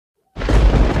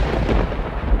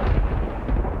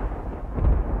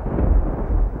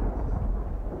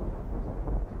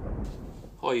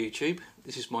Hi YouTube,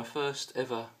 this is my first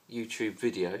ever YouTube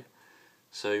video,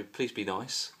 so please be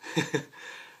nice.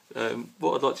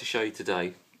 What I'd like to show you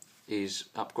today is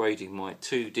upgrading my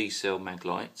 2D cell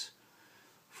Maglite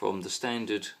from the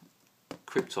standard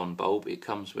Krypton bulb it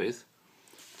comes with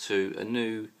to a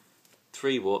new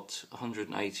 3 watt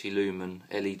 180 lumen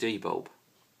LED bulb.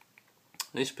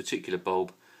 This particular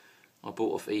bulb I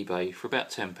bought off eBay for about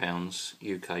 £10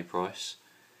 UK price,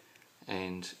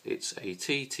 and it's a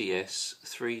TTS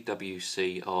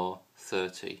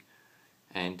 3WCR30,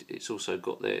 and it's also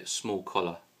got their small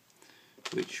collar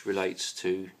which relates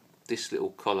to this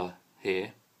little collar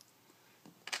here,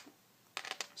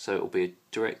 so it will be a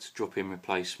direct drop-in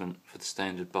replacement for the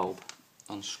standard bulb.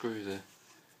 Unscrew the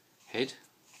head,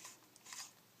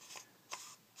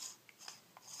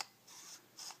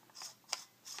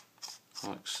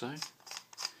 like so.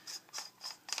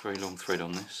 Very long thread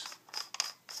on this.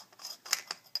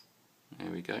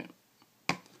 There we go.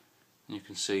 And you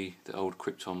can see the old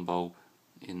Krypton bulb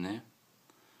in there.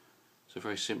 So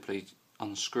very simply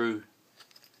unscrew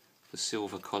the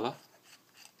silver collar,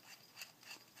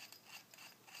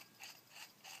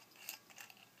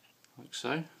 like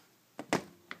so.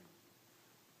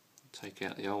 Take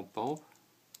out the old bulb.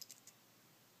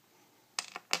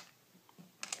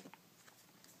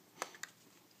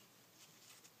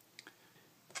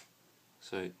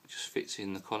 So it just fits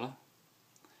in the collar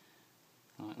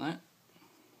like that,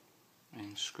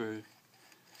 and screw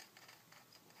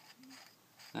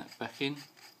that back in,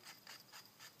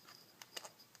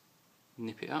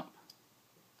 nip it up,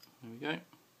 there we go,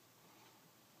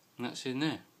 and that's in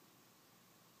there.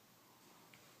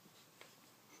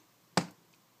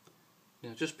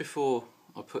 Now just before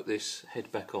I put this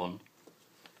head back on,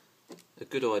 a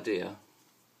good idea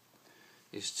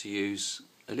is to use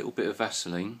a little bit of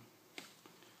Vaseline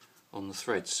on the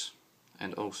threads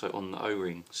and also on the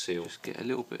O-ring seal. Just get a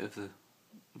little bit of the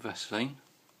Vaseline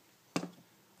and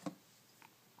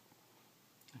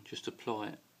just apply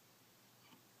it.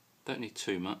 Don't need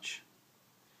too much,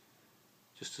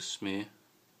 just a smear.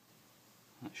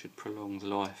 That should prolong the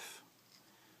life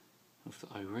of the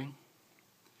O-ring.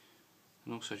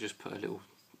 And also just put a little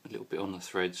bit on the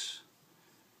threads,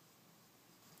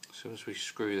 so as we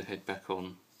screw the head back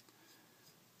on,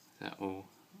 that will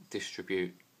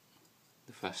distribute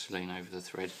the Vaseline over the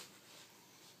thread.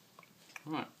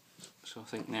 Right, so I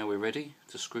think now we're ready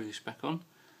to screw this back on.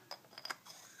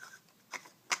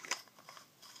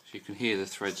 So you can hear the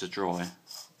threads are dry,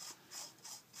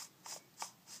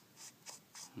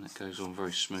 and that goes on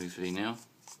very smoothly now.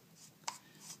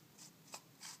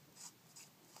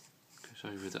 Goes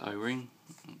over the O-ring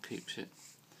and keeps it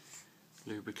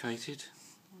lubricated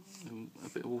and a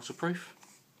bit waterproof.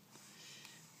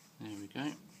 There we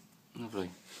go,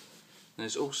 lovely.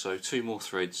 There's also 2 more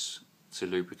threads to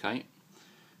lubricate,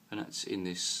 and that's in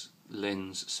this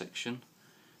lens section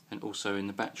and also in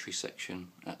the battery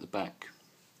section at the back.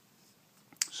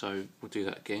 So we'll do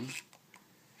that again.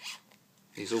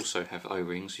 These also have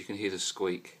O-rings, you can hear the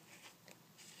squeak.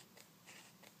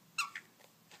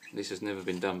 This has never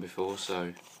been done before,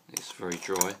 so it's very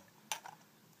dry.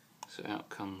 So out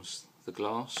comes the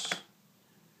glass,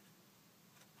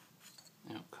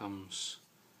 out comes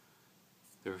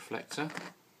the reflector,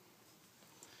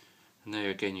 and there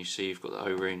again you see you've got the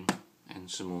O-ring and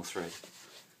some more thread.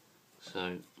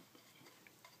 So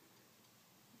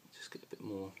just get a bit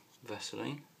more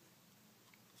Vaseline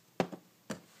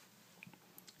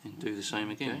and do the same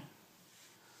again.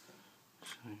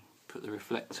 So put the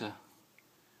reflector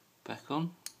back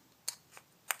on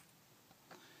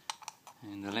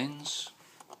and the lens.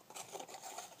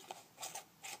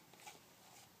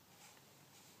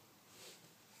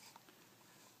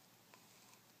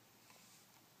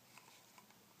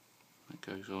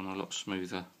 Goes on a lot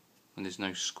smoother and there's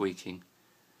no squeaking.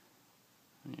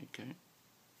 There you go.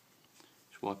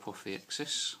 Just wipe off the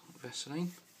excess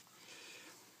Vaseline.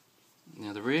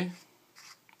 Now the rear.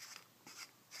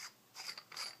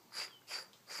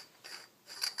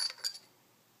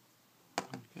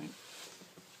 Okay.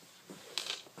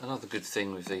 Another good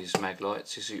thing with these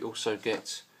Maglites is you also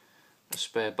get a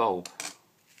spare bulb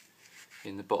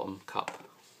in the bottom cup.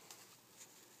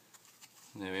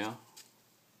 There we are.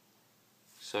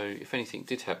 So if anything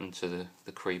did happen to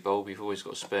the Cree bulb, you've always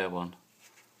got a spare one.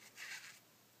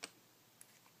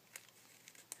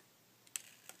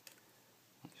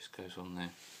 It just goes on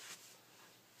there.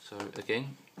 So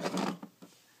again,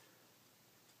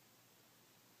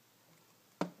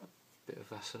 bit of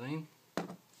Vaseline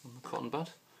on the cotton bud.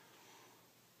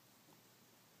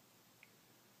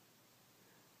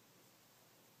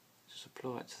 Just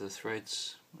apply it to the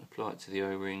threads, apply it to the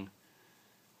O-ring,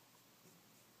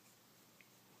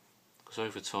 because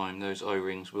over time those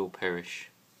O-rings will perish.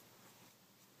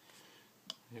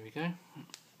 There we go.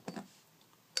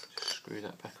 Screw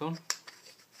that back on.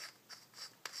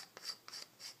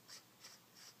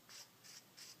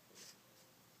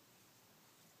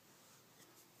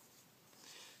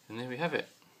 And there we have it.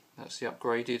 That's the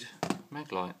upgraded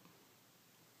Maglite.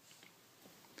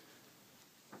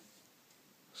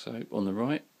 So on the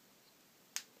right,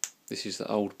 this is the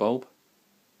old bulb,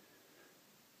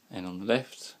 and on the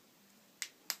left,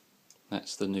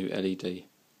 that's the new LED.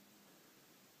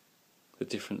 The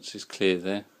difference is clear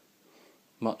there.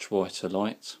 Much whiter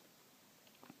light,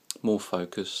 more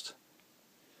focused,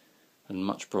 and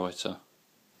much brighter.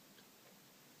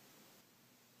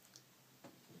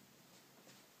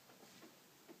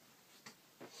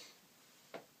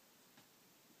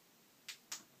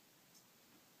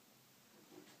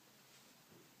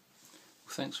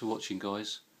 Thanks for watching,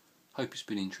 guys. Hope it's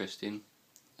been interesting,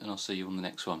 and I'll see you on the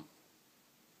next one.